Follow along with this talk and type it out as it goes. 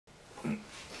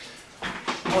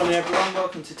Morning everyone,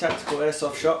 welcome to Tactical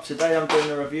Airsoft Shop. Today I'm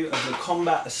doing a review of the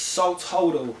Kombat Assault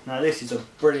Holdall. Now this is a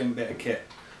brilliant bit of kit,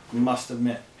 I must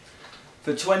admit.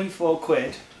 For 24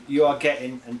 quid you are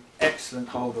getting an excellent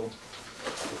Holdall.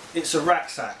 It's a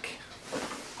rucksack.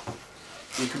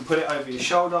 You can put it over your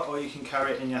shoulder or you can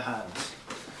carry it in your hands.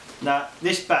 Now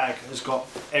this bag has got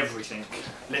everything,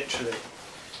 literally.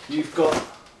 You've got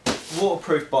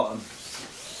waterproof bottom,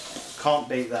 can't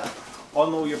beat that,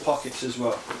 on all your pockets as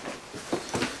well.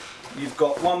 You've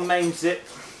got one main zip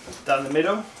down the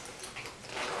middle,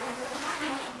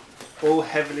 all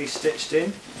heavily stitched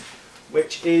in,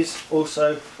 which is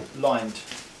also lined.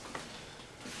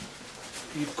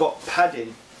 You've got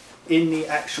padding in the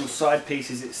actual side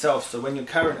pieces itself, so when you're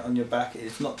carrying it on your back,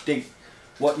 it's not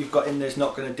what you've got in there is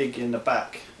not going to dig you in the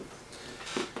back.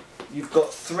 You've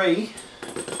got three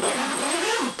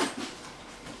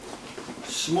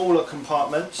smaller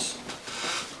compartments,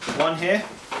 one here,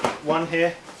 one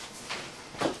here,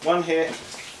 one here,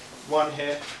 one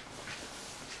here.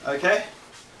 Okay,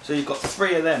 so you've got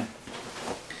three of them.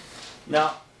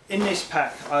 Now in this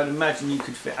pack I'd imagine you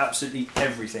could fit absolutely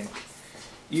everything.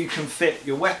 You can fit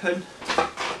your weapon,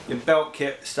 your belt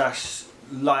kit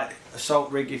 / light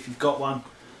assault rig if you've got one,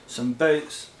 some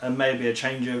boots and maybe a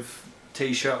change of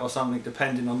t-shirt or something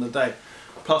depending on the day,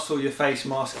 plus all your face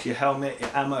masks, your helmet, your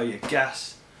ammo, your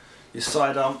gas, your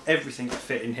sidearm, everything to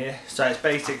fit in here. So it's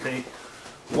basically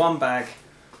one bag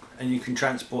and you can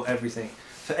transport everything.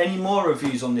 For any more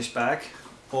reviews on this bag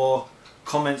or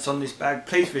comments on this bag,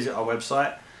 please visit our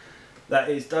website. That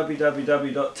is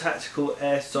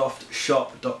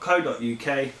www.tacticalairsoftshop.co.uk,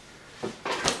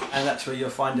 and that's where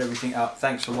you'll find everything out.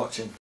 Thanks for watching.